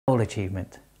Goal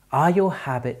achievement. Are your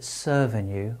habits serving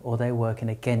you or are they working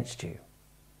against you?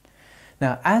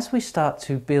 Now, as we start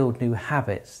to build new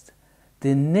habits,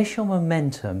 the initial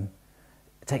momentum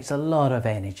takes a lot of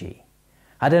energy.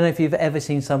 I don't know if you've ever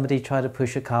seen somebody try to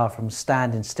push a car from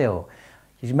standing still.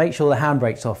 You make sure the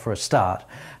handbrake's off for a start,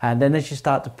 and then as you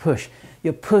start to push,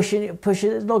 you're pushing,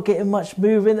 it's not getting much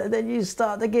moving, and then you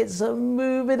start to get some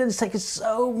moving, and it's taking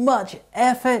so much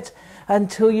effort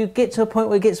until you get to a point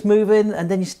where it gets moving, and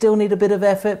then you still need a bit of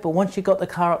effort, but once you've got the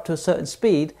car up to a certain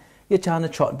speed, you're trying to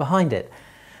trot behind it.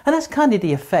 And that's kind of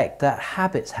the effect that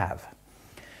habits have.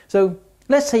 So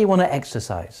let's say you want to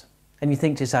exercise, and you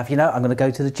think to yourself, you know, I'm going to go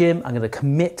to the gym, I'm going to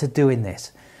commit to doing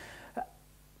this.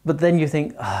 But then you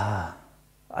think,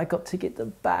 I got to get the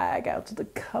bag out of the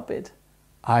cupboard.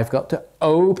 I've got to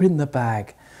open the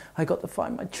bag. I got to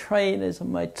find my trainers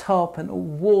and my top and a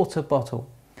water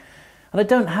bottle. And I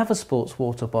don't have a sports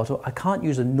water bottle. I can't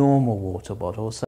use a normal water bottle. So